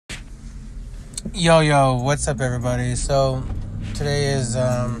Yo, what's up, everybody? So, today is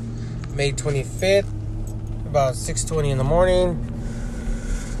May 25th, about 6:20 in the morning.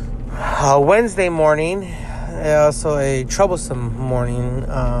 Wednesday morning, also a troublesome morning.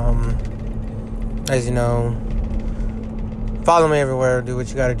 As you know, follow me everywhere, do what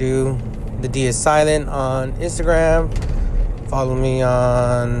you gotta do. The D is silent on Instagram. Follow me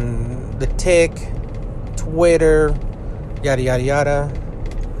on the Tik, Twitter, yada, yada, yada.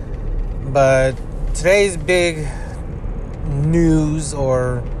 But today's big news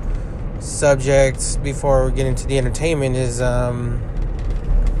or subjects before we get into the entertainment is I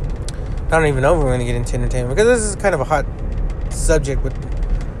don't even know if we're going to get into entertainment because this is kind of a hot subject with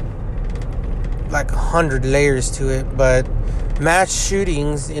like 100 layers to it. But mass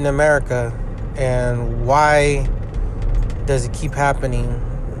shootings in America, and why does it keep happening?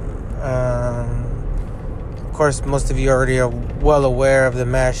 Of course, most of you already are well aware of the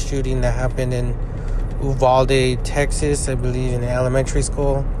mass shooting that happened in Uvalde, Texas, I believe, in an elementary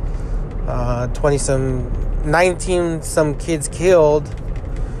school. 19 some kids killed.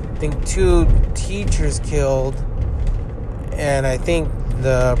 I think 2 teachers killed. And I think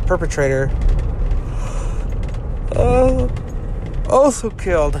the perpetrator also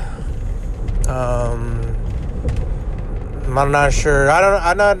killed. I'm not sure.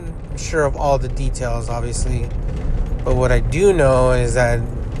 I'm not sure of all the details, obviously, but what I do know is that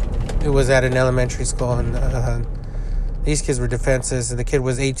it was at an elementary school, and these kids were defenseless, and the kid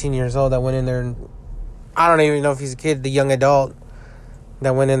was 18 years old that went in there, and I don't even know if he's a kid, the young adult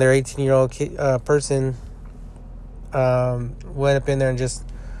that went in there, 18-year-old person, went up in there and just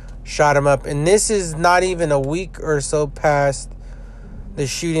shot him up. And this is not even a week or so past the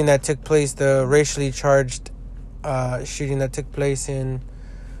shooting that took place, the racially charged shooting that took place in,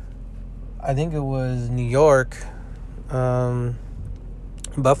 I think it was New York, Buffalo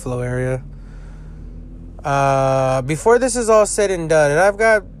area. Before this is all said and done, and I've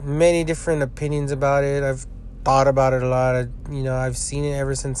got many different opinions about it. I've thought about it a lot. I've seen it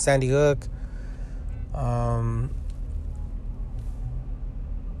ever since Sandy Hook.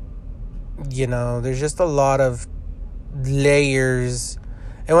 There's just a lot of layers.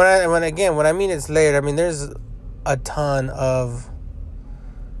 And when I mean it's layered, I mean there's a ton of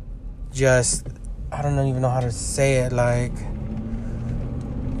just, I don't even know how to say it, like,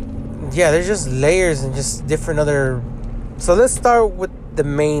 yeah, there's just layers and just different other. So let's start with the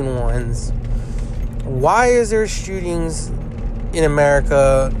main ones. Why is there shootings in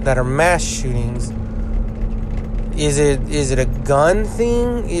America that are mass shootings? Is it a gun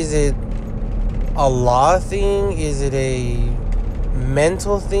thing? Is it a law thing? Is it a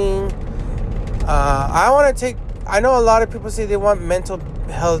mental thing? I know a lot of people say they want mental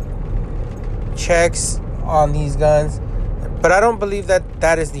health checks on these guns, but I don't believe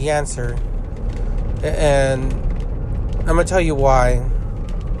that is the answer. And I'm going to tell you why.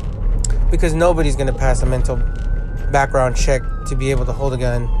 Because nobody's going to pass a mental background check to be able to hold a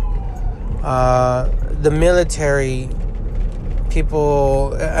gun. The military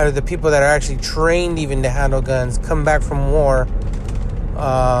people, the people that are actually trained even to handle guns, come back from war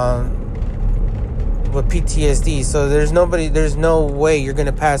with PTSD. So there's no way you're going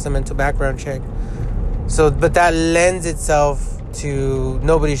to pass a mental background check. So, but that lends itself to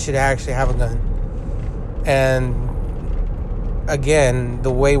nobody should actually have a gun. And again,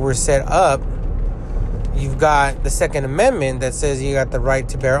 the way we're set up, you've got the Second Amendment that says you got the right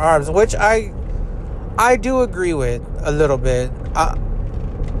to bear arms, which I do agree with a little bit.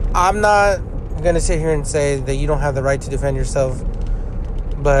 I'm not going to sit here and say that you don't have the right to defend yourself,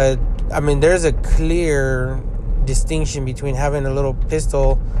 but I mean, there's a clear distinction between having a little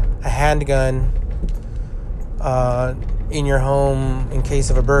pistol, a handgun, in your home in case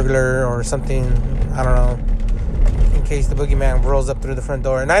of a burglar or something, I don't know, in case the boogeyman rolls up through the front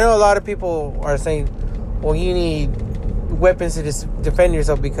door. And I know a lot of people are saying, well, you need weapons to defend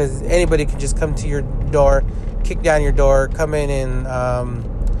yourself because anybody can just come to your door, kick down your door, come in and,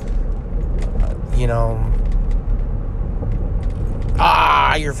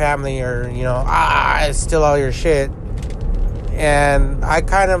 your family, or, steal all your shit. And I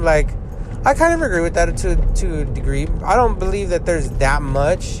kind of agree with that to a degree. I don't believe that there's that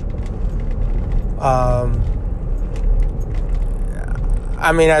much. I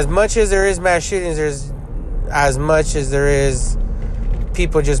mean, as much as there is mass shootings, there's as much as there is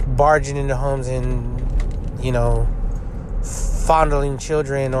people just barging into homes and, fondling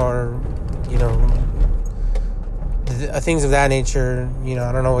children or, things of that nature.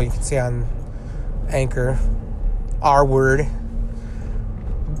 I don't know what you can say on Anchor. R word.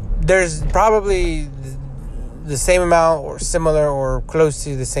 There's probably the same amount or similar or close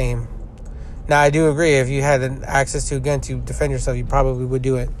to the same Now, I do agree, if you had access to a gun to defend yourself, you probably would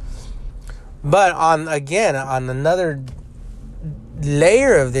do it. But on another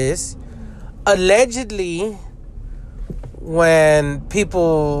layer of this, allegedly, when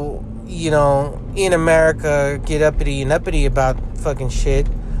people, in America get uppity and uppity about fucking shit,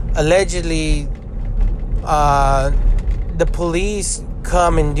 allegedly, the police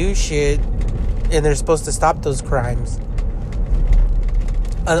come and do shit, and they're supposed to stop those crimes.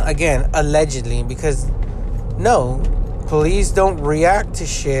 Again, allegedly, because no, police don't react to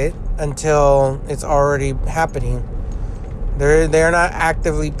shit until it's already happening. They're not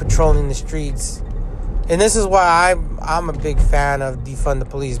actively patrolling the streets. And this is why I'm a big fan of defund the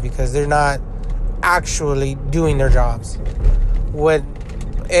police, because they're not actually doing their jobs.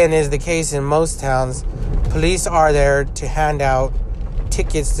 And is the case in most towns, police are there to hand out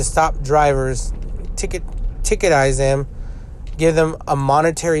tickets to stop drivers, ticketize them, give them a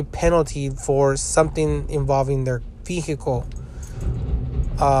monetary penalty for something involving their vehicle.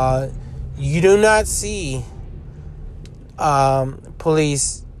 You do not see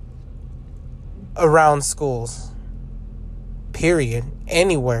police around schools, period,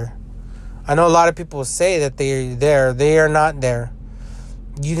 anywhere. I know a lot of people say that they're there. They are not there.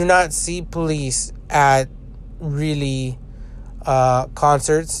 You do not see police at really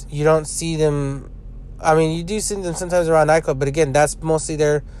concerts. You don't see them. I mean, you do see them sometimes around nightclub, but again, that's mostly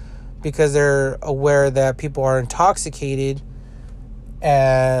there because they're aware that people are intoxicated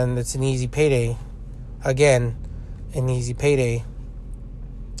and it's an easy payday. Again, an easy payday.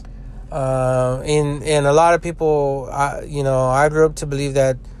 And a lot of people, I grew up to believe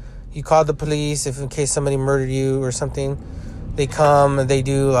that you call the police if in case somebody murdered you or something. They come and they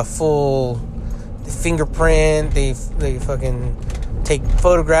do a full fingerprint. They fucking take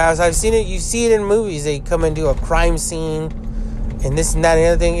photographs. I've seen it. You see it in movies. They come and do a crime scene and this and that and the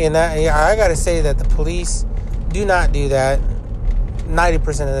other thing. And I gotta say that the police do not do that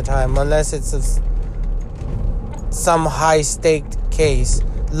 90% of the time, unless it's some high-staked case.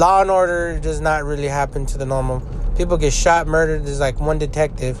 Law and order does not really happen to the normal. People get shot, murdered. There's like one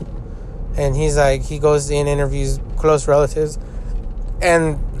detective, and he goes in, interviews close relatives,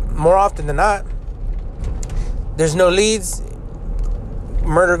 and more often than not, there's no leads.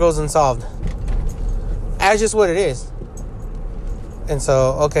 Murder goes unsolved. That's just what it is. And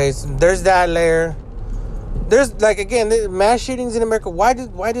so, okay, so there's that layer. There's mass shootings in America. Why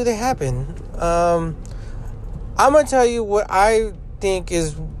do they happen? I'm gonna tell you what I think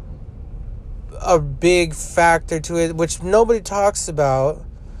is a big factor to it, which nobody talks about,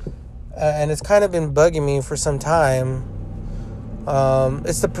 and it's kind of been bugging me for some time.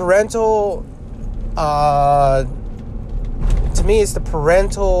 It's the parental. To me, it's the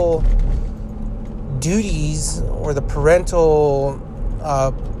parental duties or the parental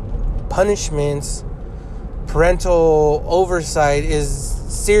punishments. Parental oversight is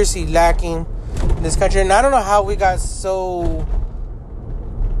seriously lacking in this country, and I don't know how we got so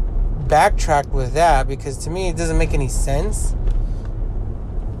backtracked with that, because to me it doesn't make any sense.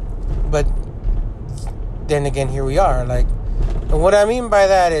 But then again, here we are. And what I mean by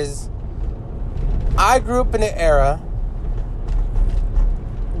that is, I grew up in an era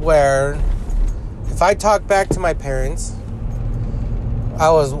where if I talk back to my parents, I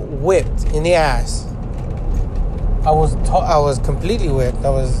was whipped in the ass. I was completely whipped.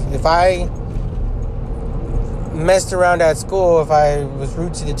 If I messed around at school, if I was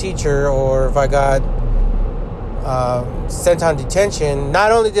rude to the teacher, or if I got sent on detention,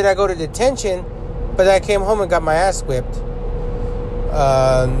 not only did I go to detention, but I came home and got my ass whipped.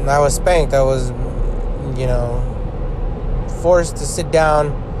 I was spanked. I was, forced to sit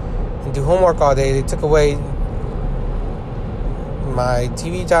down and do homework all day. They took away my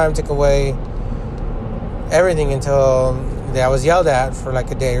TV time, took away everything until I was yelled at for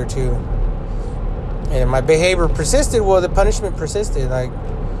like a day or two. And my behavior persisted. Well, the punishment persisted. If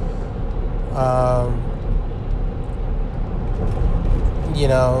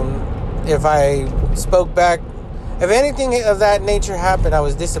I spoke back, if anything of that nature happened, I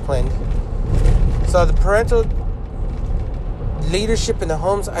was disciplined. So the parental leadership in the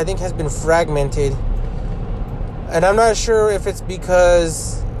homes, I think, has been fragmented. And I'm not sure if it's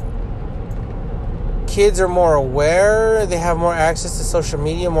because kids are more aware, they have more access to social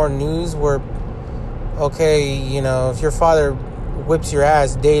media, more news, where, okay, if your father whips your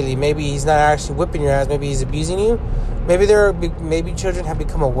ass daily, maybe he's not actually whipping your ass, maybe he's abusing you. Maybe children have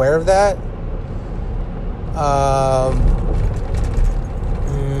become aware of that.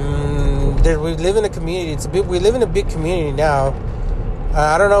 We live in a community. We live in a big community now.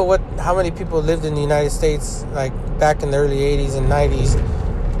 I don't know how many people lived in the United States back in the early 80s and 90s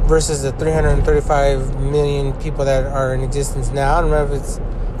versus the 335 million people that are in existence now. I don't know if it's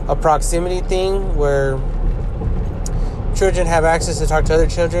a proximity thing where children have access to talk to other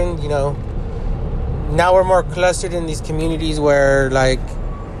children. You know, now we're more clustered in these communities where, like,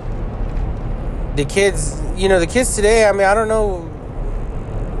 the kids today, I mean, I don't know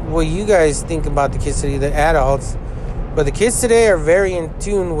what you guys think about the kids today, the adults, but the kids today are very in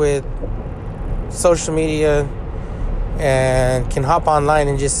tune with social media and can hop online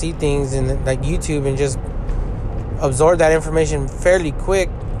and just see things in like YouTube and just absorb that information fairly quick,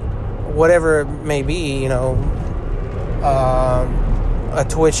 whatever it may be, you know, a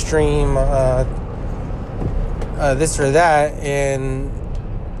Twitch stream, this or that. And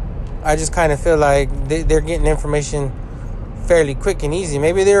I just kind of feel like they're getting information fairly quick and easy.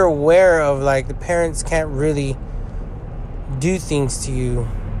 Maybe they're aware of, like, the parents can't really do things to you.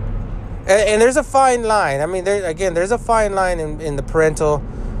 And there's a fine line. I mean, there's a fine line in the parental.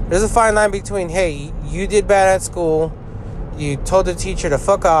 There's a fine line between, hey, you did bad at school, you told the teacher to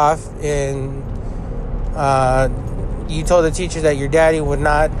fuck off, and you told the teacher that your daddy would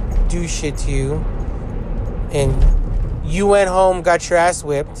not do shit to you, and you went home, got your ass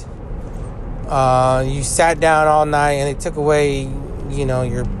whipped. You sat down all night, and they took away, you know,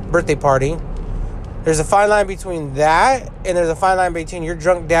 your birthday party. There's a fine line between that, and there's a fine line between your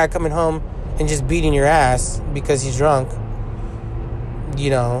drunk dad coming home and just beating your ass because he's drunk. You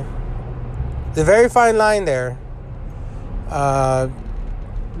know, the very fine line there.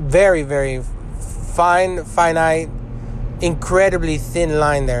 Very, very finite, incredibly thin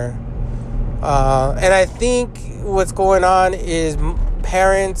line there. And I think what's going on is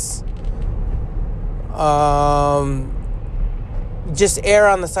parents just err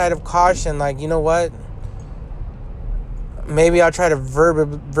on the side of caution. Like, you know what? Maybe I'll try to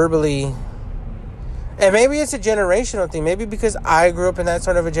verbally... And maybe it's a generational thing. Maybe because I grew up in that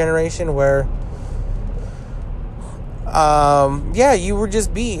sort of a generation where... you were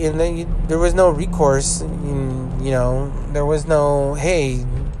just beat. And then there was no recourse. You know, there was no... Hey,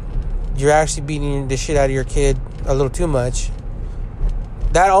 you're actually beating the shit out of your kid a little too much.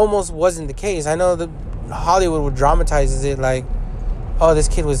 That almost wasn't the case. I know that Hollywood dramatizes it like, oh, this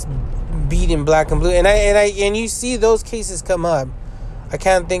kid was beat in black and blue, and you see those cases come up. I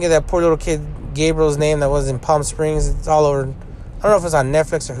can't think of that poor little kid Gabriel's name that was in Palm Springs. It's all over. I don't know if it's on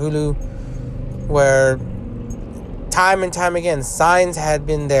Netflix or Hulu, where time and time again signs had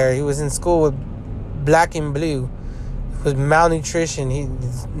been there. He was in school with black and blue, with malnutrition.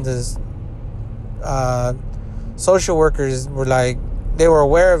 The social workers were like, they were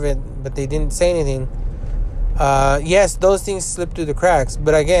aware of it, but they didn't say anything. Yes, those things slip through the cracks.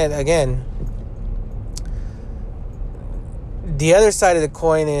 But again, the other side of the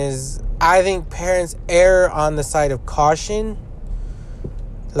coin is, I think parents err on the side of caution.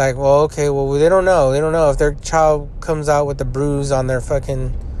 Like, well, okay, well, they don't know. They don't know if their child comes out with a bruise on their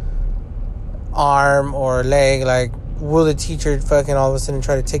fucking arm or leg. Like, will the teacher fucking all of a sudden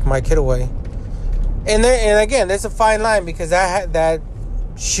try to take my kid away? And again, there's a fine line, because that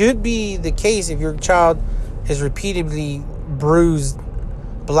should be the case if your child is repeatedly bruised,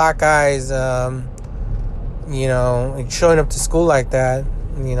 black eyes, you know, showing up to school like that,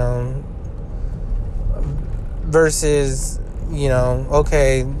 you know, versus, you know,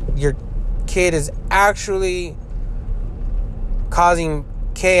 okay, your kid is actually causing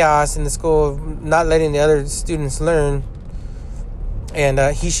chaos in the school, not letting the other students learn, and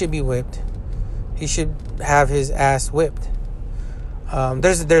he should be whipped. He should have his ass whipped.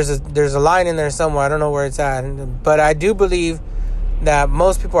 There's a line in there somewhere. I don't know where it's at, but I do believe that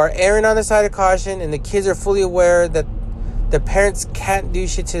most people are erring on the side of caution, and the kids are fully aware that the parents can't do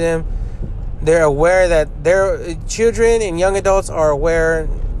shit to them. They're aware that their children and young adults are aware.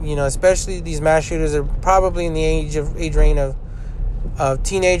 You know, especially these mass shooters are probably in the age range of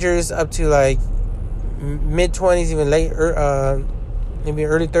teenagers up to like mid 20s, even late, maybe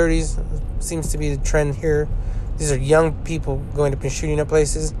early 30s. Seems to be the trend here. These are young people going up and shooting up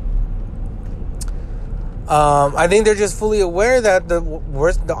places. I think they're just fully aware that the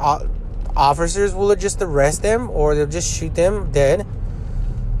officers will just arrest them, or they'll just shoot them dead.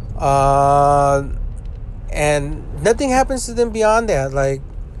 And nothing happens to them beyond that. Like,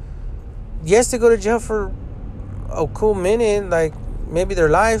 yes, they go to jail for a cool minute, like maybe their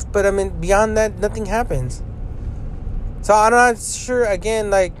life, but I mean, beyond that, nothing happens. So I'm not sure, again,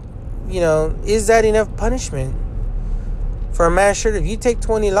 like, you know, is that enough punishment for a mass shooter? If you take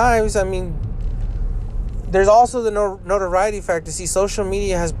 20 lives, I mean, there's also the notoriety factor. See, social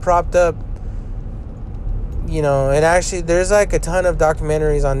media has propped up, you know, and actually there's like a ton of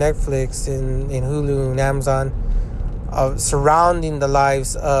documentaries on Netflix and Hulu and Amazon surrounding the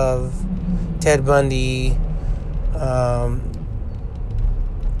lives of Ted Bundy,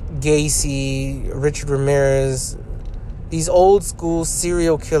 Gacy, Richard Ramirez, these old school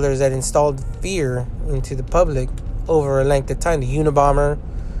serial killers that installed fear into the public over a length of time. The Unabomber.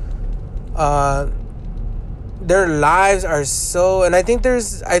 Their lives are so, and I think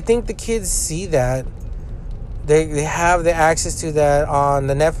the kids see that. They have the access to that on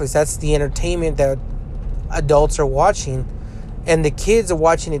the Netflix. That's the entertainment that adults are watching, and the kids are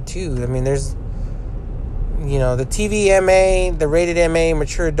watching it too. I mean, there's, the TVMA, the rated MA,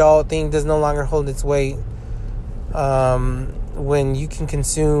 mature adult thing does no longer hold its weight. When you can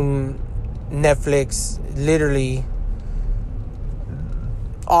consume Netflix, literally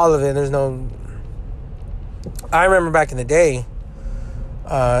all of it. There's no. I remember back in the day,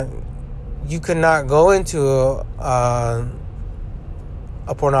 you could not go into a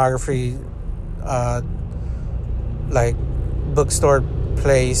pornography like bookstore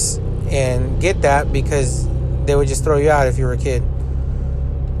place and get that, because they would just throw you out if you were a kid.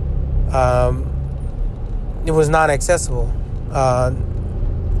 It was not accessible.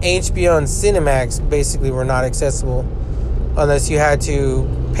 HBO and Cinemax basically were not accessible unless you had to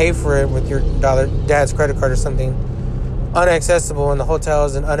pay for it with your dad's credit card or something. Unaccessible in the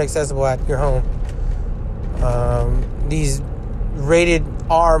hotels and unaccessible at your home. These rated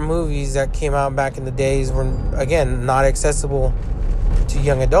R movies that came out back in the days were, again, not accessible to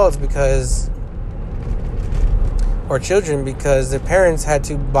young adults or children, because their parents had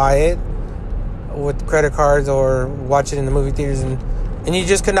to buy it with credit cards or watch it in the movie theaters, and you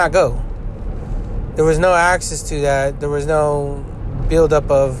just could not go. There was no access to that. There was no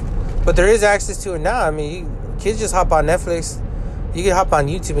build-up of... But there is access to it now. I mean, kids just hop on Netflix. You can hop on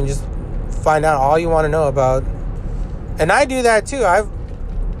YouTube and just find out all you want to know about. And I do that too. I'm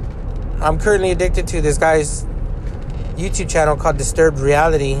currently addicted to this guy's YouTube channel called Disturbed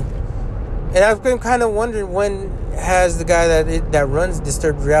Reality. And I've been kind of wondering, when has the guy that runs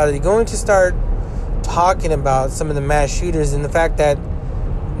Disturbed Reality going to start talking about some of the mass shooters and the fact that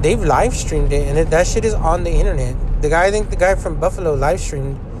they've live streamed it, and that shit is on the internet. I think the guy from Buffalo live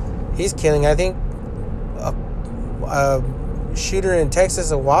streamed his killing. I think a shooter in Texas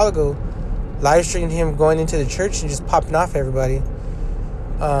a while ago live streamed him going into the church and just popping off everybody.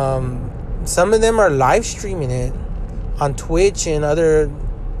 Some of them are live streaming it on Twitch and other.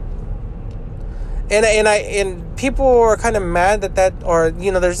 And people are kind of mad that or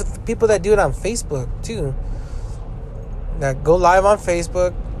there's people that do it on Facebook too, that go live on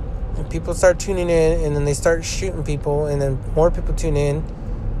Facebook, and people start tuning in, and then they start shooting people, and then more people tune in,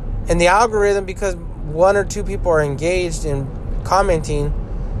 and the algorithm, because one or two people are engaged in commenting,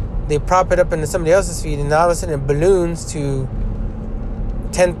 they prop it up into somebody else's feed, and all of a sudden it balloons to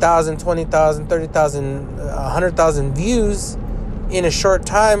 10,000, 20,000, 30,000, 100,000 views in a short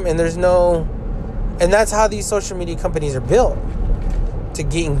time, and there's no... And that's how these social media companies are built, to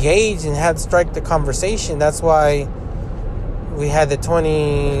get engaged and strike the conversation. That's why we had the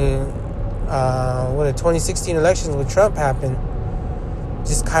 2016 elections with Trump happen.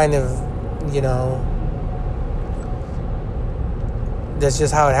 Just kind of, that's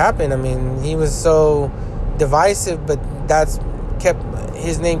just how it happened. I mean, he was so divisive, but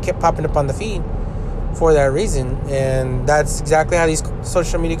his name kept popping up on the feed for that reason. And that's exactly how these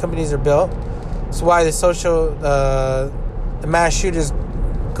social media companies are built. That's why the mass shooters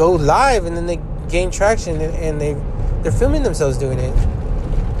go live, and then they gain traction, and they're filming themselves doing it.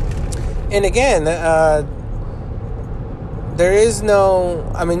 And again, there is no...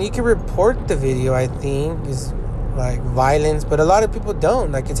 I mean, you can report the video, I think, is like violence, but a lot of people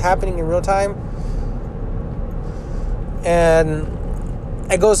don't. Like, it's happening in real time, and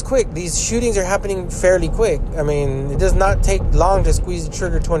it goes quick. These shootings are happening fairly quick. I mean, it does not take long to squeeze the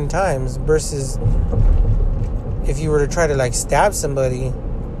trigger 20 times versus if you were to try to stab somebody.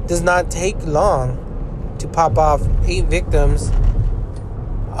 It does not take long to pop off 8 victims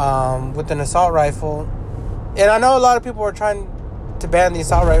with an assault rifle. And I know a lot of people are trying to ban the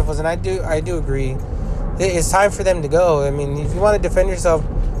assault rifles, and I do agree. It's time for them to go. I mean, if you want to defend yourself,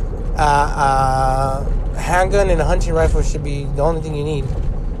 a handgun and a hunting rifle should be the only thing you need.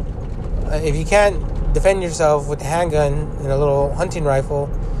 If you can't defend yourself with a handgun and a little hunting rifle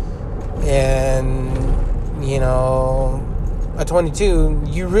and, a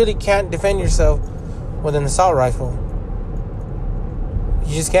 .22, you really can't defend yourself with an assault rifle.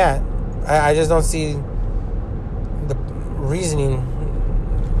 You just can't. I just don't see the reasoning,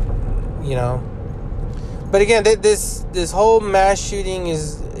 But again, this whole mass shooting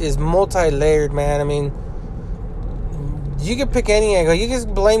is multi-layered, man. I mean, you can pick any angle. You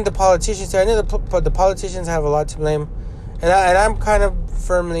can blame the politicians. I know the politicians have a lot to blame And I'm kind of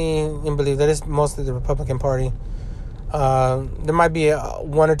firmly in belief that it's mostly the Republican Party. There might be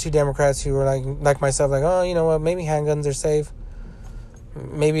one or two Democrats who are like myself, like, oh, you know what, maybe handguns are safe.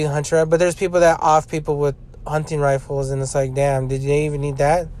 Maybe hunter, but there's people that off people with hunting rifles, and it's like, damn, did they even need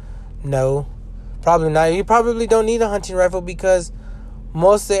that? No, probably not. You probably don't need a hunting rifle because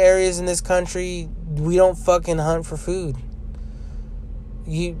most of the areas in this country, we don't fucking hunt for food.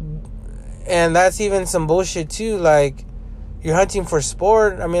 And that's even some bullshit too. Like, you're hunting for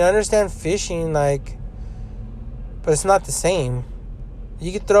sport. I mean, I understand fishing, like, but it's not the same.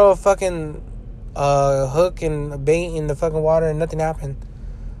 You could throw a fucking hook and a bait in the fucking water and nothing happened.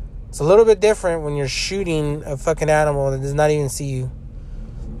 It's a little bit different when you're shooting a fucking animal that does not even see you.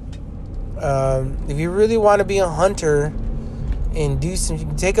 If you really want to be a hunter and do some, you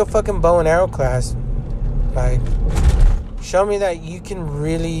can take a fucking bow and arrow class. Like, show me that you can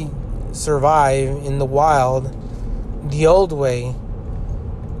really survive in the wild the old way.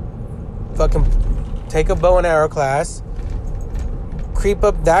 Fucking take a bow and arrow class, creep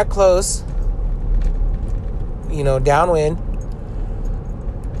up that close, you know, downwind,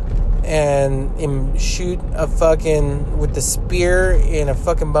 and shoot a fucking, with the spear and a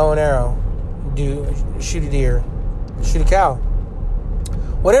fucking bow and arrow, shoot a deer, shoot a cow,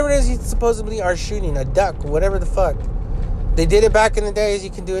 whatever it is you supposedly are shooting, a duck, whatever the fuck. They did it back in the days, you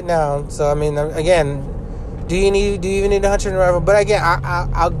can do it now. So I mean, again, do you even need a hunting rifle? But again,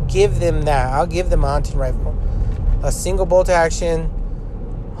 I'll give them that. I'll give them a hunting rifle, a single bolt action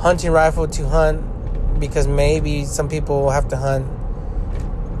hunting rifle to hunt, because maybe some people will have to hunt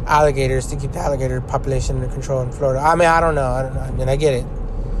alligators to keep the alligator population under control in Florida. I mean, I don't know. I mean, I get it.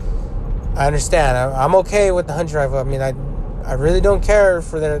 I understand. I'm okay with the hunting rifle. I mean, I really don't care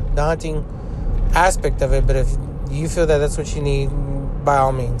for the hunting aspect of it, but if you feel that that's what you need, by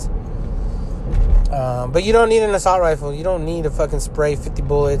all means. But you don't need an assault rifle. You don't need to fucking spray 50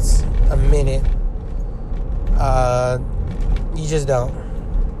 bullets a minute. You just don't.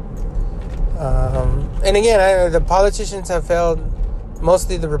 And again, the politicians have failed,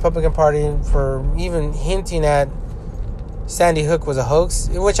 mostly the Republican Party, for even hinting at Sandy Hook was a hoax,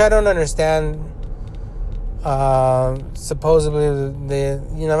 which I don't understand. Supposedly,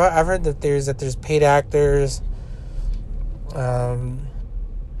 I've heard that there's paid actors.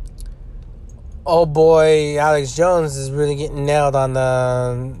 Old boy Alex Jones is really getting nailed on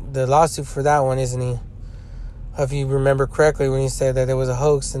the lawsuit for that one, isn't he? If you remember correctly, when he said that there was a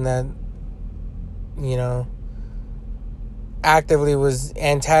hoax and that, you know, actively was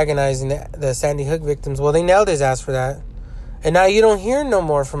antagonizing the Sandy Hook victims. Well, they nailed his ass for that. And now you don't hear no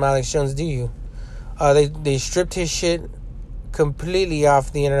more from Alex Jones, do you? They stripped his shit completely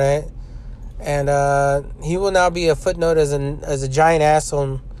off the internet. And he will now be a footnote as a giant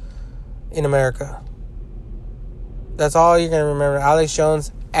asshole in America. That's all you're going to remember. Alex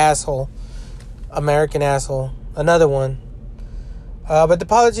Jones, asshole. American asshole. Another one. But the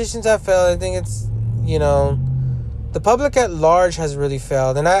politicians have failed. I think it's, you know, the public at large has really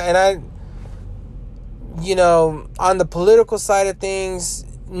failed. And I, you know, on the political side of things,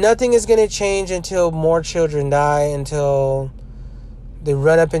 nothing is going to change until more children die, until they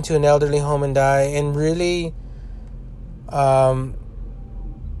run up into an elderly home and die. And really,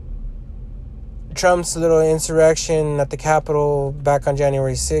 Trump's little insurrection at the Capitol back on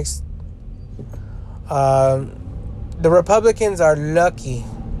January 6th, the Republicans are lucky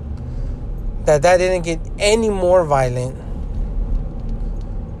that didn't get any more violent,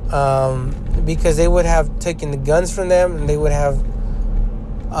 because they would have taken the guns from them, and they would have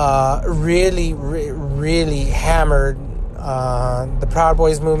really hammered the Proud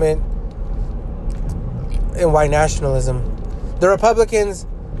Boys movement and white nationalism. The Republicans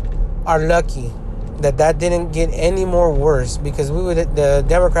are lucky that didn't get any more worse, because the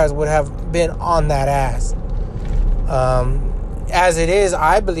Democrats would have been on that ass. As it is,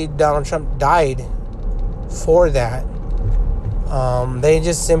 I believe Donald Trump died for that. They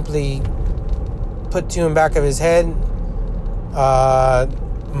just simply put two in back of his head.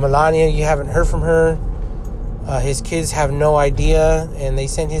 Melania, you haven't heard from her. His kids have no idea, and they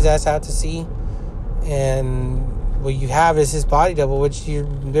sent his ass out to sea. And what you have is his body double, which they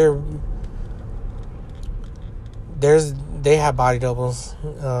have body doubles.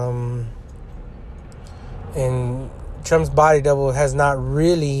 And Trump's body double has not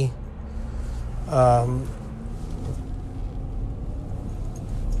really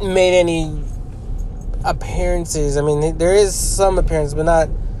made any appearances. I mean, there is some appearance, but not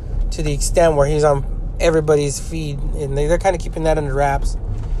to the extent where he's on everybody's feed, and they're kind of keeping that under wraps.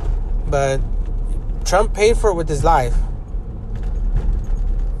 But Trump paid for it with his life.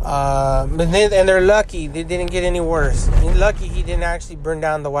 And they're lucky they didn't get any worse. I mean, lucky he didn't actually burn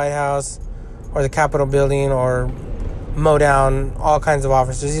down the White House or the Capitol building or mow down all kinds of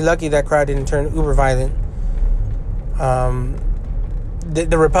officers. He's lucky that crowd didn't turn uber violent.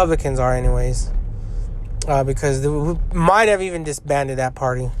 The Republicans are anyways, because they might have even disbanded that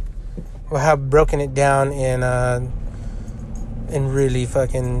party or have broken it down and really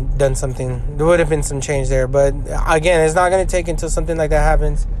fucking done something. There would have been some change there, but again, it's not going to take until something like that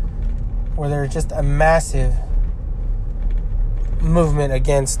happens where there's just a massive movement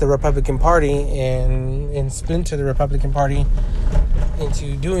against the Republican Party and splinter the Republican Party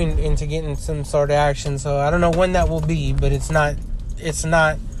into getting some sort of action. So I don't know when that will be, but it's not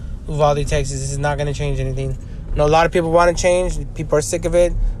Uvalde, Texas. This is not going to change anything. I know a lot of people want to change. People are sick of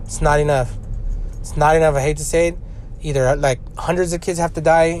it. It's not enough. It's not enough. I hate to say it. Either like hundreds of kids have to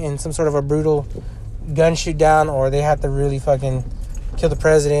die in some sort of a brutal gun shoot down, or they have to really fucking kill the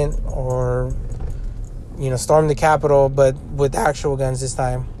president, or storm the Capitol, but with actual guns this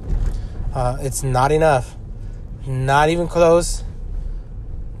time. It's not enough. Not even close.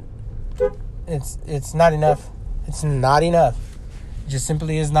 It's not enough. It's not enough. It just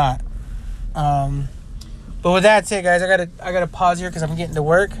simply is not. But with that said, guys, I gotta pause here because I'm getting to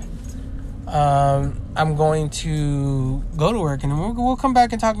work. I'm going to go to work, and we'll come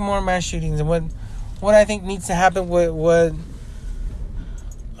back and talk more mass shootings and what I think needs to happen. What's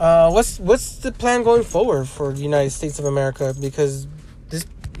the plan going forward for the United States of America? Because this,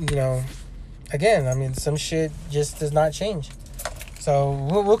 again, I mean, some shit just does not change. So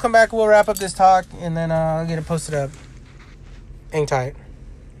we'll come back. We'll wrap up this talk, and then I'll get it posted up. Hang tight.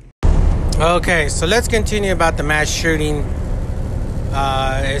 Okay, so let's continue about the mass shooting.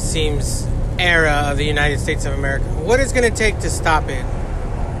 It seems era of the United States of America. What is going to take to stop it?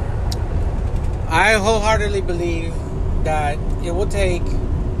 I wholeheartedly believe that it will take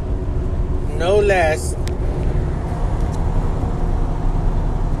no less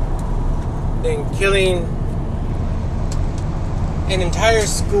than killing an entire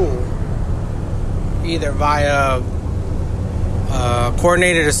school, either via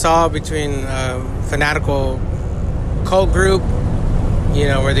coordinated assault between a fanatical cult group,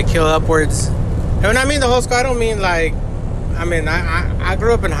 where they kill upwards. And when I mean the whole school, I don't mean like, I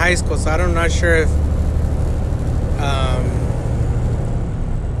grew up in high school, so I'm not sure if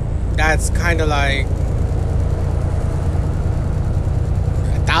that's kind of like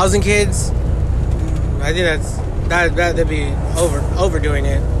 1,000 kids. I think that'd be overdoing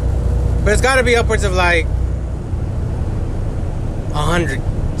it. But it's got to be upwards of like 100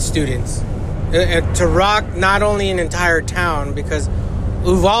 students to rock not only an entire town, because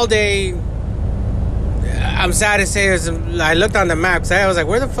Uvalde, I'm sad to say, I looked on the map because I was like,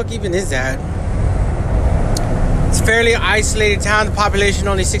 where the fuck even is that? It's a fairly isolated town. The population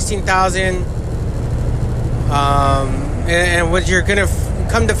only 16,000. And what you're gonna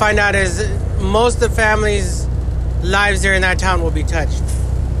come to find out is most of the families' lives there in that town will be touched.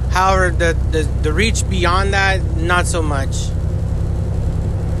 However, the reach beyond that, not so much.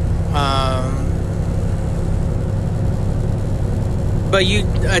 But you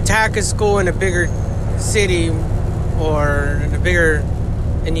attack a school in a bigger city and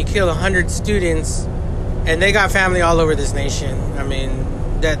you kill 100 students, and they got family all over this nation. I mean,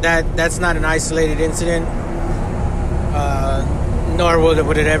 that's not an isolated incident, nor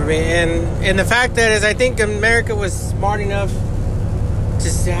would it ever be. And the fact that is, I think America was smart enough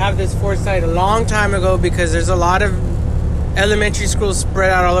to have this foresight a long time ago, because there's a lot of elementary schools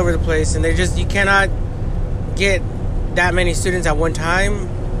spread out all over the place, and you cannot get that many students at one time.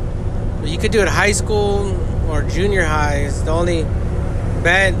 You could do it high school or junior high is the only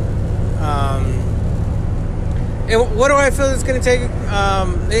bet. And what do I feel it's going to take?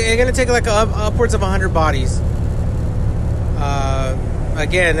 It's going to take like upwards of 100 bodies.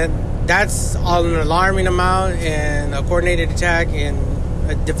 Again, that's all an alarming amount, and a coordinated attack and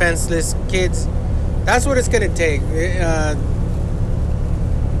defenseless kids. That's what it's going to take.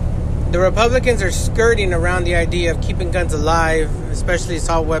 The Republicans are skirting around the idea of keeping guns alive, especially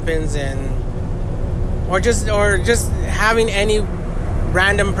assault weapons, or just having any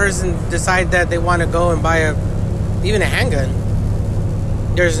random person decide that they want to go and buy even a handgun.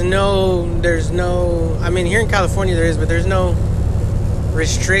 There's no. I mean, here in California there is, but there's no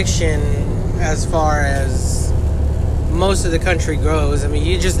restriction as far as most of the country goes. I mean,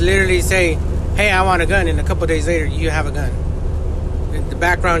 you just literally say, "Hey, I want a gun," and a couple days later you have a gun. The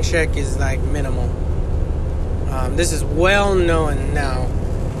background check is like minimal. This is well known now.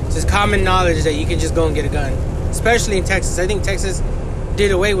 It's just common knowledge that you can just go and get a gun, especially in Texas. I think Texas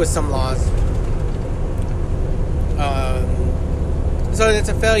did away with some laws. So it's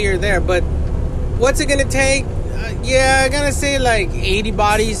a failure there. But what's it going to take? Yeah, I'm going to say like 80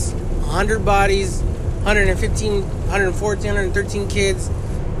 bodies, 100 bodies, 115, 114, 113 kids.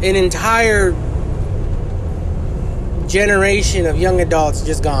 An entire generation of young adults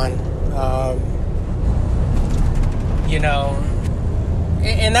just gone. You know,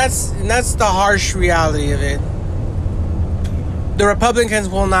 and that's the harsh reality of it. The Republicans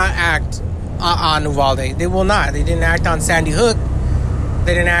will not act on Uvalde. They will not. They didn't act on Sandy Hook.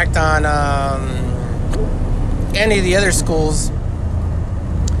 They didn't act on any of the other schools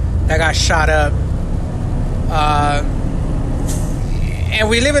that got shot up. And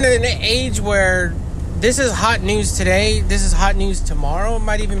we live in an age where this is hot news today. This is hot news tomorrow. It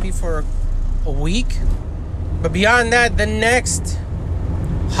might even be for a week. But beyond that, the next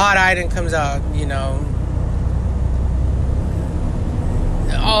hot item comes out, you know.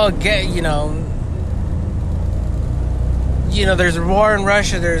 There's a war in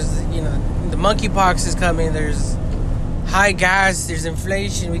Russia. There's, the monkeypox is coming. There's high gas. There's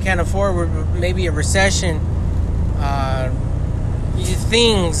inflation. We can't afford maybe a recession.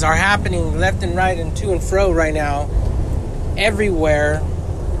 Things are happening left and right and to and fro right now, everywhere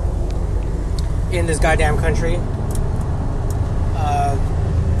in this goddamn country.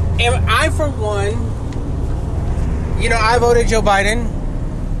 And I, for one, I voted Joe Biden.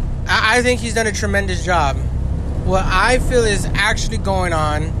 I think he's done a tremendous job. What I feel is actually going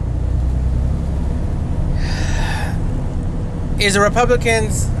on is the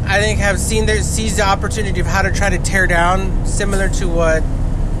Republicans, I think, have seized the opportunity of how to try to tear down, similar to what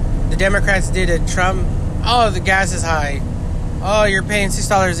the Democrats did at Trump. Oh, the gas is high. Oh, you're paying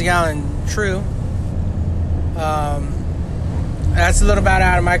 $6 a gallon. True. That's a little bit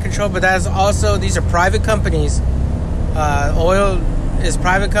out of my control, but that's also, these are private companies. Oil is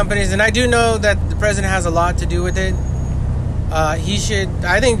private companies, and I do know that the president has a lot to do with it. I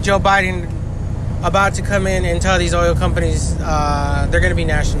think Joe Biden about to come in and tell these oil companies they're going to be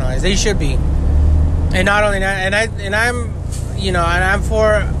nationalized. They should be. And not only that,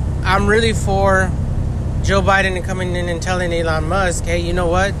 I'm really for Joe Biden coming in and telling Elon Musk, hey, you know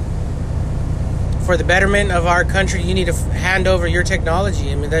what? For the betterment of our country, you need to hand over your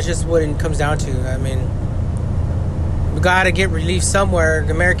technology. I mean, that's just what it comes down to. I mean, we got to get relief somewhere.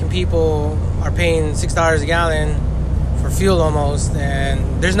 The American people are paying $6 a gallon for fuel almost,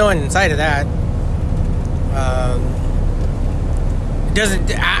 and there's no end in sight of that.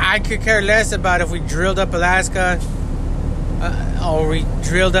 I could care less about if we drilled up Alaska or we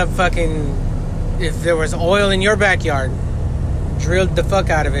drilled up if there was oil in your backyard, drilled the fuck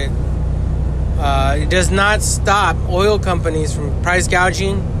out of it. It does not stop oil companies from price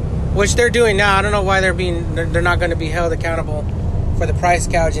gouging, which they're doing now. I don't know why they're not going to be held accountable for the price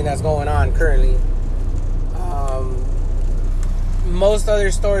gouging that's going on currently. Most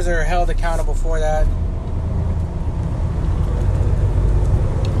other stores are held accountable for that.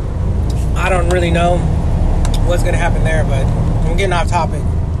 I don't really know what's going to happen there, but I'm getting off topic.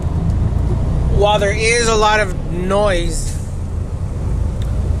 While there is a lot of noise,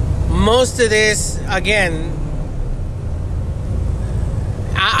 most of this, again,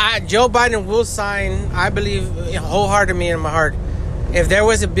 Joe Biden will sign, I believe wholeheartedly in my heart, if there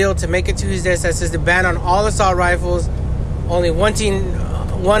was a bill to make it to his desk that says the ban on all assault rifles, only one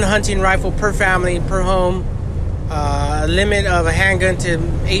hunting rifle per family, per home, a limit of a handgun to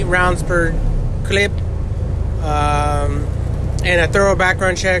 8 rounds per clip, and a thorough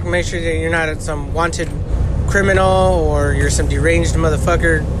background check. Make sure that you're not some wanted criminal or you're some deranged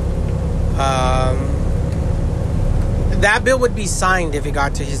motherfucker. That bill would be signed if it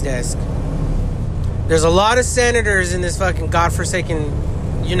got to his desk. There's a lot of senators in this fucking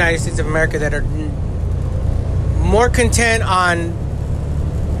godforsaken United States of America that are more content on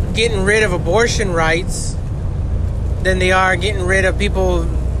getting rid of abortion rights than they are getting rid of people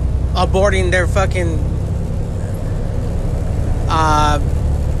aborting their fucking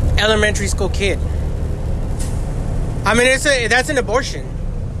elementary school kid. I mean, that's an abortion.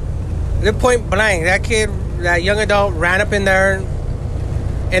 The point blank, that young adult ran up in there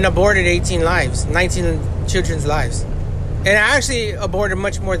and aborted 19 children's lives. And I actually aborted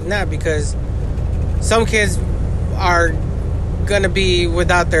much more than that, because some kids are gonna be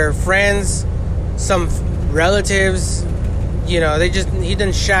without their friends, some relatives, he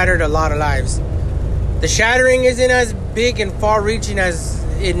done shattered a lot of lives. The shattering isn't as big and far-reaching as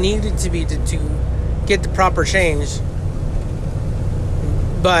it needed to be to get the proper change.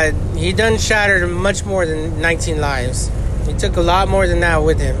 But he done shattered much more than 19 lives. He took a lot more than that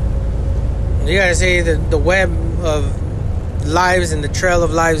with him. You gotta say that the web of lives and the trail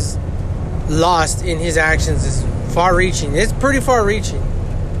of lives lost in his actions is far-reaching. It's pretty far-reaching.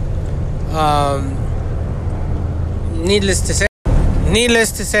 Needless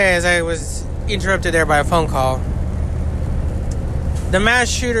to say, as I was interrupted there by a phone call, the mass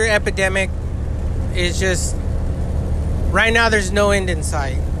shooter epidemic is just, right now there's no end in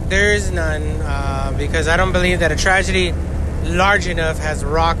sight. There is none, because I don't believe that a tragedy large enough has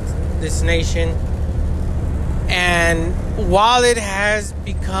rocked this nation. And while it has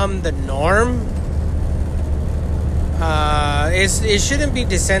become the norm, it shouldn't be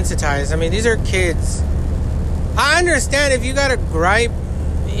desensitized. I mean, these are kids. I understand if you got a gripe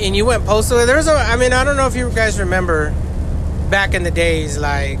and you went postal. I don't know if you guys remember back in the days,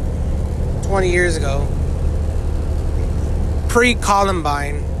 like 20 years ago,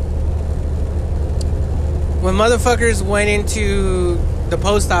 pre-Columbine, when motherfuckers went into the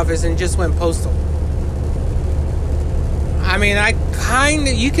post office and just went postal. I mean,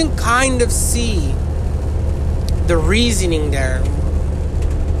 you can kind of see the reasoning there.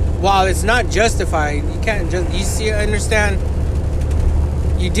 While it's not justified, understand.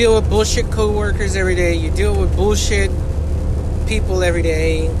 You deal with bullshit co-workers every day. You deal with bullshit people every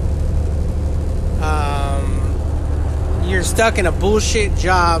day. You're stuck in a bullshit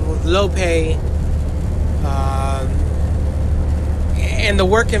job with low pay. And the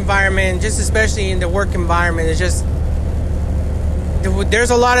work environment, just especially in the work environment, is just... There's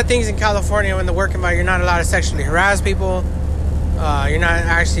a lot of things in California in the work environment. You're not allowed to sexually harass people. You're not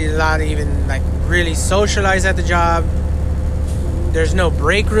actually allowed to even really socialize at the job. There's no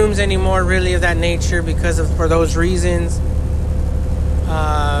break rooms anymore, really, of that nature for those reasons.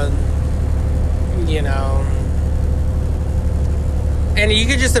 And you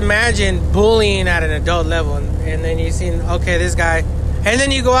could just imagine bullying at an adult level, and then you see, okay, this guy, and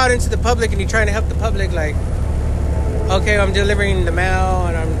then you go out into the public and you're trying to help the public, like, okay, I'm delivering the mail,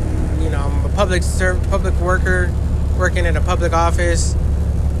 and I'm a public worker working in a public office.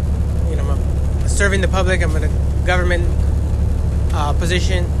 I'm serving the public. I'm in a government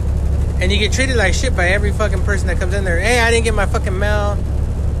position, and you get treated like shit by every fucking person that comes in there. Hey, I didn't get my fucking mail.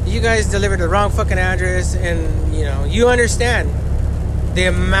 You guys delivered the wrong fucking address, and you understand the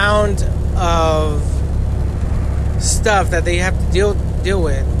amount of stuff that they have to deal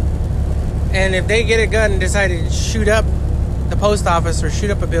with. And if they get a gun and decide to shoot up the post office or shoot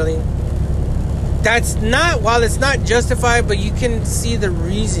up a building, while it's not justified, but you can see the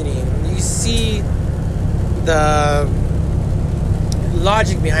reasoning. You see the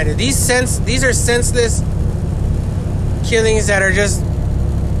logic behind it. These are senseless killings that are just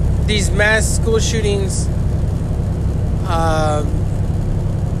these mass school shootings.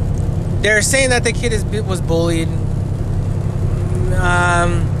 They're saying that the kid was bullied.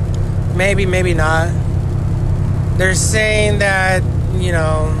 Maybe, maybe not. They're saying that,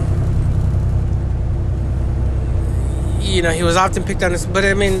 he was often picked on this. But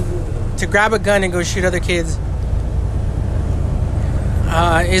I mean, to grab a gun and go shoot other kids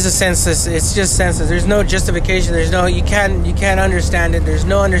is a senseless. It's just senseless. There's no justification. You can't understand it. There's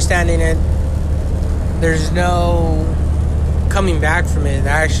no understanding it. There's no coming back from it,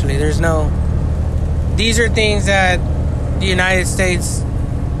 actually. These are things that the United States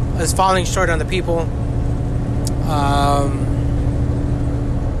is falling short on the people.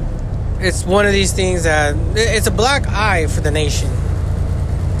 It's one of these things that it's a black eye for the nation.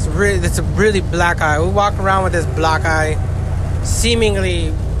 It's a really black eye. We walk around with this black eye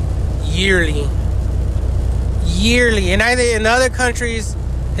seemingly yearly. And in other countries,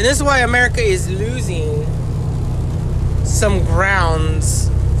 and this is why America is losing some grounds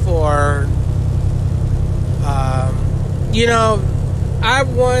for I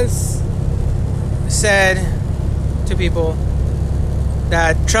once said to people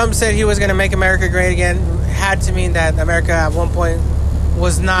that Trump said he was going to make America great again had to mean that America at one point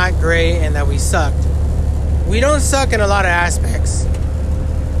was not great and that we sucked. We don't suck in a lot of aspects,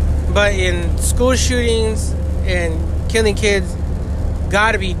 but in school shootings and killing kids,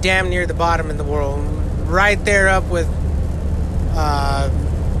 gotta be damn near the bottom in the world, right there up with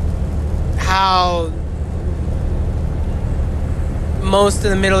how most of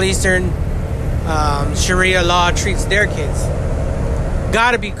the Middle Eastern Sharia law treats their kids.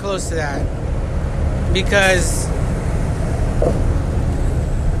 Gotta be close to that, because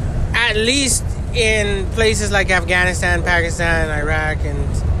at least in places like Afghanistan, Pakistan, Iraq,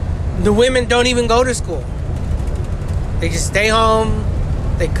 and the women don't even go to school. They just stay home,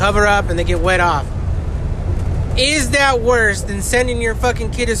 they cover up, and they get wet off. Is that worse than sending your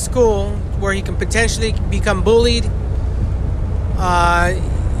fucking kid to school where he can potentially become bullied,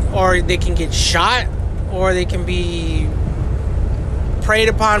 or they can get shot, or they can be preyed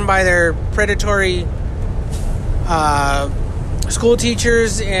upon by their predatory school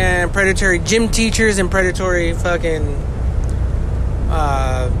teachers and predatory gym teachers and predatory fucking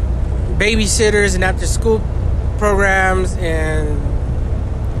babysitters and after school programs, and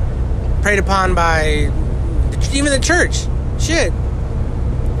preyed upon by even the church. Shit.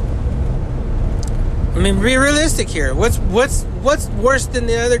 I mean, be realistic here. What's worse than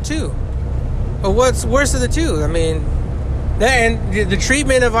the other two? Or what's worse of the two? I mean, and the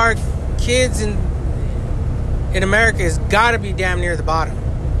treatment of our kids in America has got to be damn near the bottom.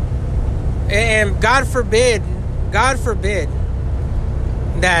 And God forbid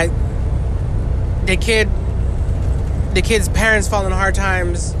that the kid's parents fall in hard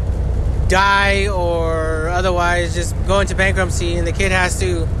times, die, or otherwise just go into bankruptcy, and the kid has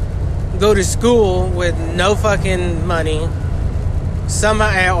to go to school with no fucking money, or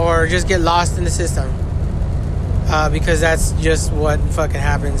just get lost in the system, because that's just what fucking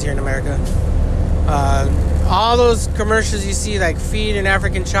happens here in America. All those commercials you see, like feed an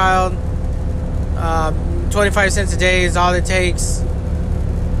African child, 25 cents a day is all it takes.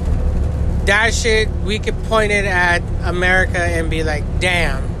 That shit, we could point it at America and be like,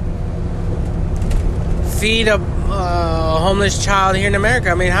 damn. Feed a homeless child here in America.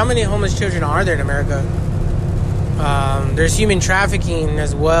 I mean, how many homeless children are there in America? There's human trafficking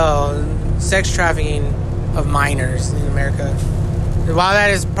as well, sex trafficking of minors in America. While that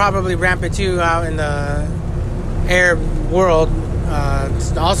is probably rampant too out in the Arab world,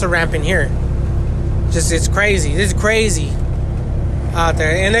 it's also rampant here. Just, it's crazy. This is crazy out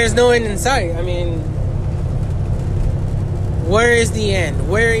there, and there's no end in sight. I mean, where is the end?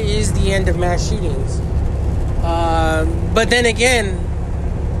 Where is the end of mass shootings? But then again,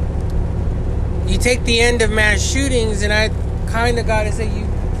 you take the end of mass shootings, and I kind of gotta say, you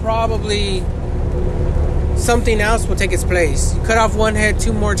probably, something else will take its place. You cut off one head,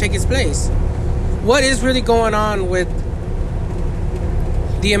 two more take its place. What is really going on with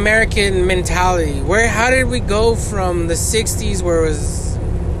the American mentality? How did we go from the 60s, where it was,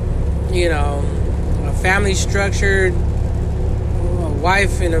 you know, a family structured, a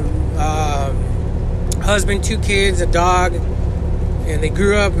wife and a husband, 2 kids, a dog, and they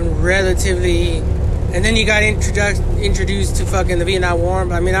grew up relatively, and then you got introduced to fucking the Vietnam War.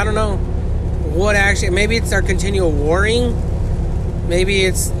 I mean, I don't know what actually, maybe it's our continual warring, maybe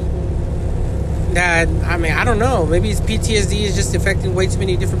it's that, I mean, I don't know, maybe it's PTSD is just affecting way too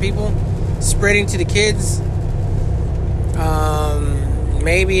many different people, spreading to the kids.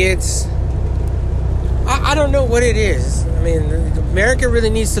 Maybe it's, I don't know what it is. I mean, America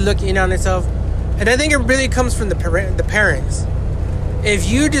really needs to look in on itself. And I think it really comes from the parents. If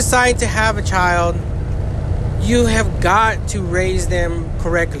you decide to have a child, you have got to raise them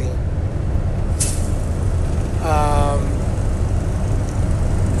correctly.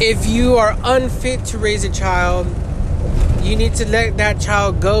 If you are unfit to raise a child, you need to let that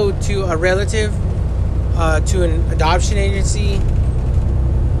child go to a relative, to an adoption agency,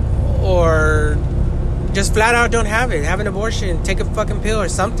 or just flat out don't have it. Have an abortion, take a fucking pill or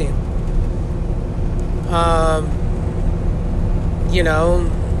something. You know,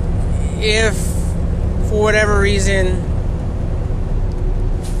 if for whatever reason,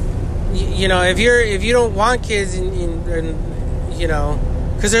 you know, if you don't want kids in you know,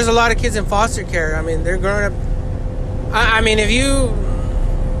 because there's a lot of kids in foster care. I mean, they're growing up. I mean, if you,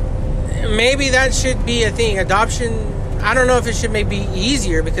 maybe that should be a thing. Adoption, I don't know if it should maybe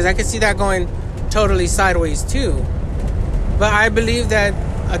easier, because I could see that going totally sideways too. But I believe that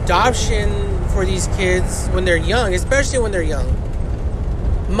adoption for these kids when they're young, especially when they're young,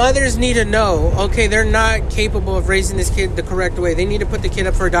 mothers need to know, okay, they're not capable of raising this kid the correct way. They need to put the kid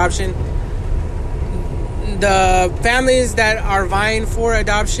up for adoption. The families that are vying for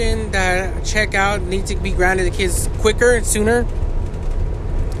adoption, that check out, need to be granted the kids quicker and sooner.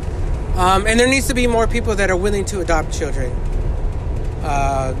 And there needs to be more people that are willing to adopt children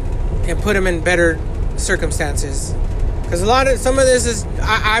and put them in better circumstances. Because some of this is,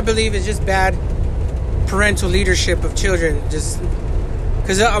 I believe, is just bad parental leadership of children. Just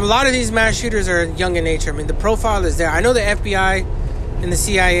because a lot of these mass shooters are young in nature. I mean, the profile is there. I know the FBI and the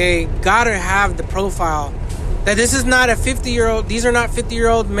CIA gotta have the profile that this is not a 50-year-old. These are not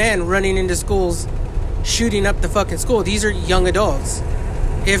 50-year-old men running into schools, shooting up the fucking school. These are young adults,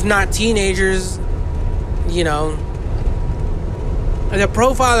 if not teenagers. You know, the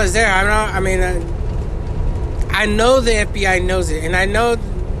profile is there. I know the FBI knows it, and I know,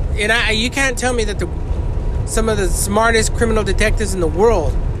 and you can't tell me that some of the smartest criminal detectives in the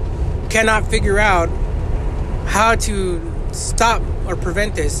world cannot figure out how to stop or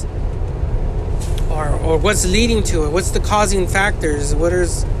prevent this, or what's leading to it, what's the causing factors, what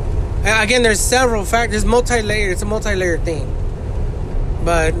is, Again, there's several factors. Multi-layered. It's a multi-layered thing.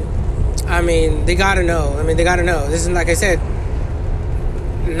 But, I mean, they gotta know. This is, like I said,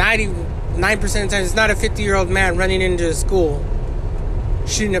 99% of the time, it's not a 50-year-old man running into a school,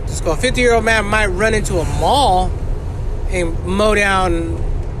 shooting up the school. A 50-year-old man might run into a mall and mow down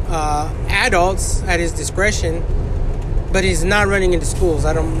adults at his discretion, but he's not running into schools.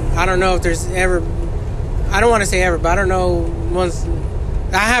 I don't know if there's ever, I don't want to say ever, but I don't know once.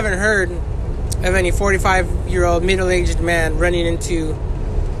 I haven't heard of any 45-year-old middle-aged man running into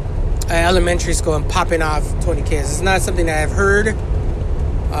an elementary school and popping off 20 kids. It's not something that I've heard.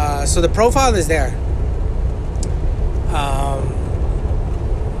 So the profile is there.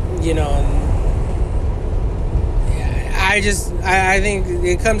 I think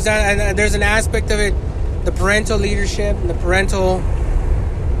it comes down, and there's an aspect of it, the parental leadership, the parental,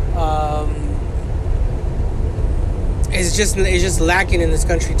 is just lacking in this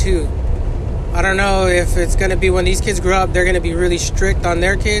country too. I don't know if it's going to be when these kids grow up, they're going to be really strict on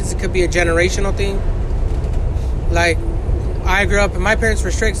their kids. It could be a generational thing. Like, I grew up and my parents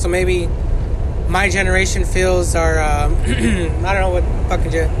were strict, so maybe my generation feels are, I don't know what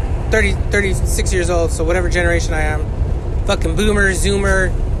fucking 36 years old, so whatever generation I am. Fucking boomer,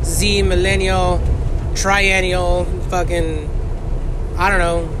 zoomer, Z, millennial, triennial, fucking, I don't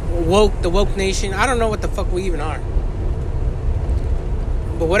know, woke, the woke nation. I don't know what the fuck we even are.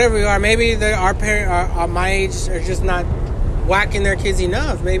 But whatever we are, maybe our parents, my age, are just not whacking their kids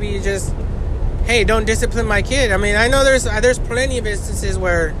enough. Maybe you just, hey, don't discipline my kid. I mean, I know there's plenty of instances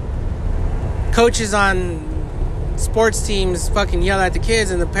where coaches on sports teams fucking yell at the kids,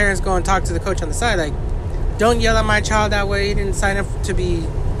 and the parents go and talk to the coach on the side, like, don't yell at my child that way. He didn't sign up to be,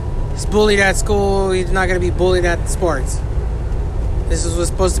 he's bullied at school. He's not going to be bullied at sports. This was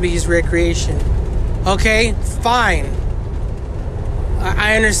supposed to be his recreation. Okay, fine.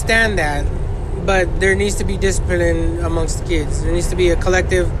 I understand that, but there needs to be discipline amongst the kids. There needs to be a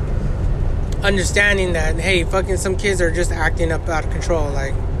collective understanding that, hey, fucking some kids are just acting up out of control,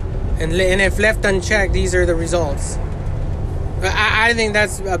 like, and if left unchecked, these are the results. I think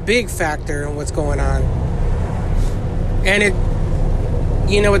that's a big factor in what's going on. And it,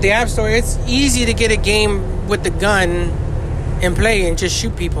 with the App Store, it's easy to get a game with the gun and play and just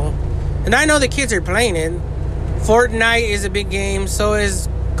shoot people. And I know the kids are playing it. Fortnite is a big game. So is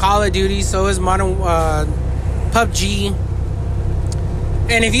Call of Duty. So is Modern PUBG.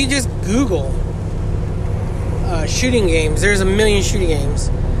 And if you just Google shooting games, there's a million shooting games.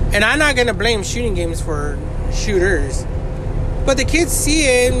 And I'm not going to blame shooting games for shooters. But the kids see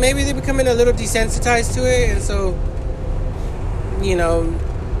it, and maybe they're becoming a little desensitized to it. And so,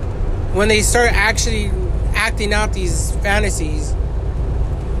 when they start actually acting out these fantasies,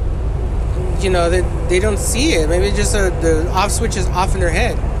 they don't see it. Maybe just the off switch is off in their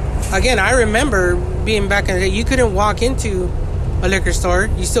head. Again, I remember being back in the day, you couldn't walk into a liquor store.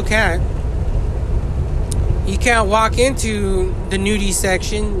 You still can't. You can't walk into the nudie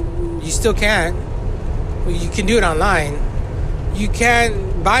section. You still can't. You can do it online. You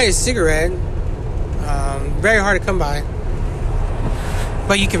can't buy a cigarette. Very hard to come by.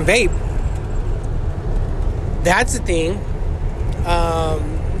 But you can vape. That's the thing.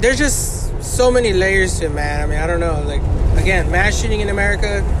 There's just so many layers to it, man. I mean, I don't know. Like, again, mass shooting in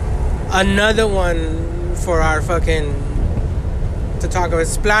America. Another one for our fucking, to talk about.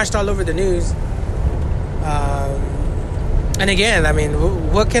 It's splashed all over the news. And again, I mean,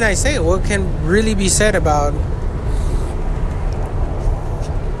 what can I say? What can really be said about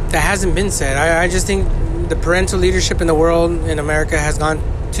that hasn't been said? I just think the parental leadership in the world, in America, has gone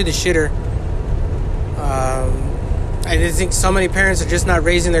to the shitter. I just think so many parents are just not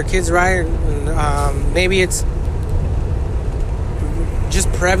raising their kids right. Maybe it's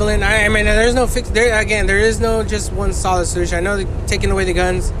just prevalent. I mean, there's no fix. There is no just one solid solution. I know that taking away the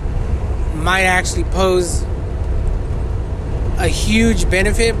guns might actually pose a huge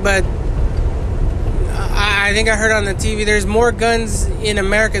benefit, but I think I heard on the TV there's more guns in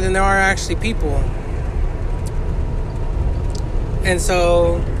America than there are actually people. And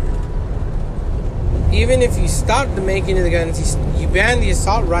so even if you stop the making of the guns, you ban the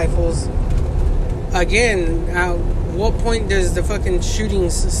assault rifles, again, at what point does the fucking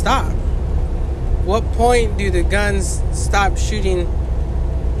shootings stop? What point do the guns stop shooting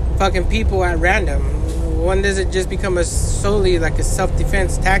fucking people at random? When does it just become solely like a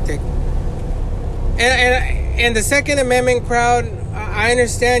self-defense tactic? And the Second Amendment crowd, I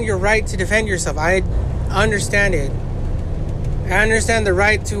understand your right to defend yourself. I understand it. I understand the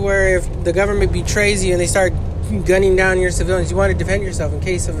right to where if the government betrays you and they start gunning down your civilians, you want to defend yourself in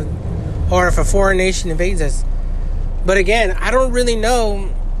case of or if a foreign nation invades us. But again, I don't really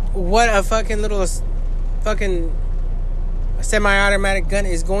know what a fucking little fucking semi-automatic gun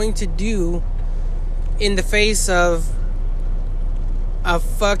is going to do in the face of a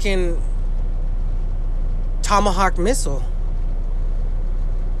fucking Tomahawk missile.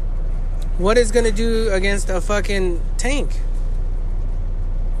 What is going to do against a fucking tank?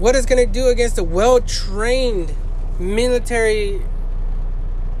 What is going to do against a well-trained military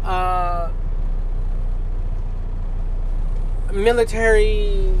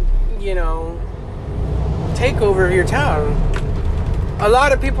takeover of your town? A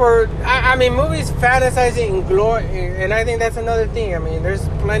lot of people are, I mean, movies fantasizing in glory, and I think that's another thing. I mean, there's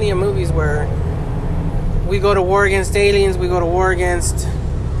plenty of movies where we go to war against aliens, we go to war against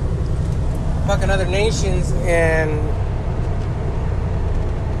fucking other nations, and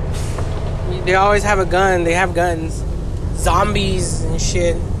they always have a gun. They have guns, zombies and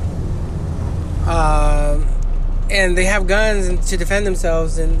shit, and they have guns to defend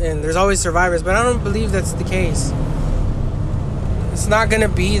themselves, and there's always survivors. But I don't believe that's the case. It's not gonna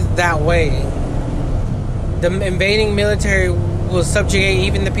be that way. The invading military will subjugate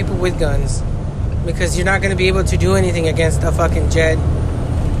even the people with guns, because you're not gonna be able to do anything against a fucking jet.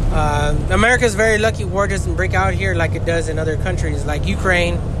 America's very lucky war doesn't break out here like it does in other countries, like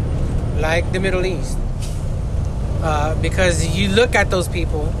Ukraine, like the Middle East. Because you look at those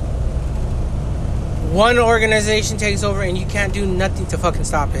people, one organization takes over and you can't do nothing to fucking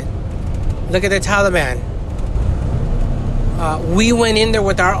stop it. Look at the Taliban. We went in there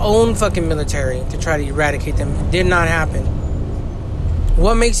with our own fucking military to try to eradicate them. It did not happen.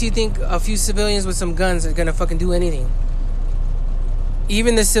 What makes you think a few civilians with some guns are gonna fucking do anything?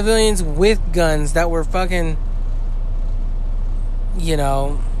 Even the civilians with guns that were fucking,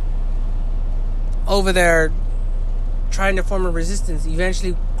 over there trying to form a resistance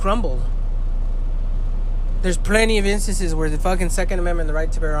eventually crumbled. There's plenty of instances where the fucking Second Amendment, the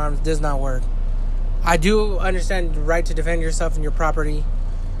right to bear arms, does not work. I do understand the right to defend yourself and your property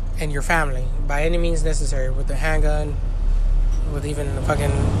and your family by any means necessary, with a handgun, with even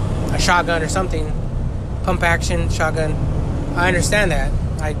a shotgun or something, pump action shotgun. I understand that.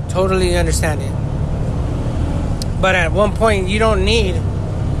 I totally understand it. But at one point, you don't need...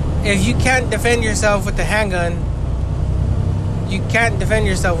 If you can't defend yourself with the handgun, you can't defend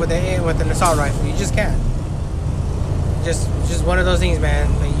yourself with an assault rifle. You just can't. Just one of those things,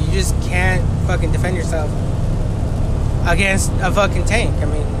 man. Like, you just can't fucking defend yourself against a fucking tank. I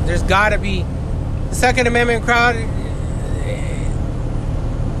mean, there's gotta be... The Second Amendment crowd,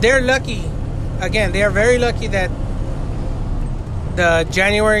 they're lucky. Again, they are very lucky that the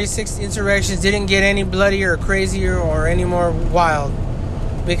January 6th insurrections didn't get any bloodier or crazier or any more wild,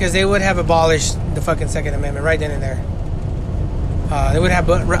 because they would have abolished the fucking Second Amendment right then and there. They would have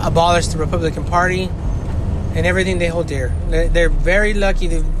abolished the Republican Party and everything they hold dear. They're very lucky.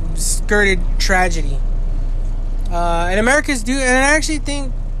 They've skirted tragedy. And America's due, and I actually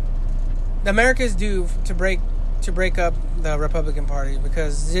think America's due to break up the Republican Party,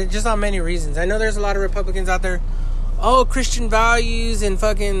 because just on many reasons. I know there's a lot of Republicans out there, Christian values and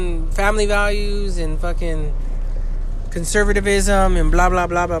fucking family values and fucking conservatism and blah blah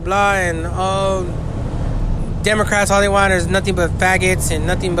blah blah blah, and Democrats, all they want is nothing but faggots and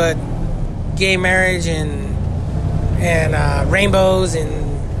nothing but gay marriage and rainbows and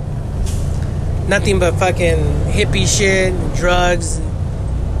nothing but fucking hippie shit and drugs,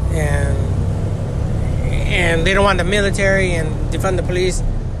 and they don't want the military and defund the police.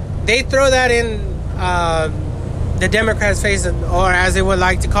 They throw that in the Democrats' face, or as they would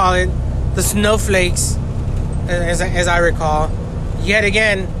like to call it, the snowflakes, as I recall. Yet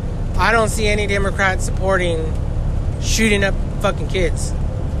again, I don't see any Democrats supporting shooting up fucking kids.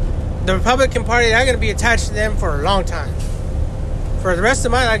 The Republican Party, I'm going to be attached to them for a long time. For the rest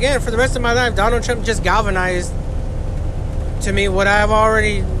of my life, Donald Trump just galvanized to me what I've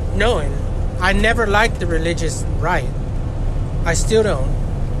already known. I never liked the religious right. I still don't.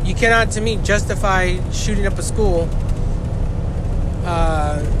 You cannot, to me, justify shooting up a school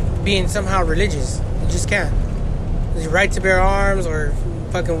being somehow religious. You just can't. The right to bear arms or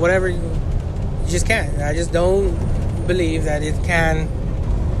fucking whatever, you just can't. I just don't believe that it can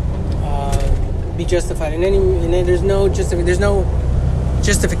be justified. And there's no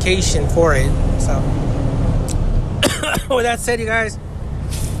justification for it. So, with that said, you guys,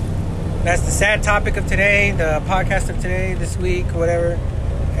 that's the sad topic of today, the podcast of today, this week, whatever.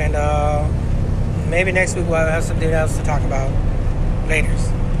 And maybe next week we'll have something else to talk about.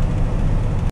 Laters.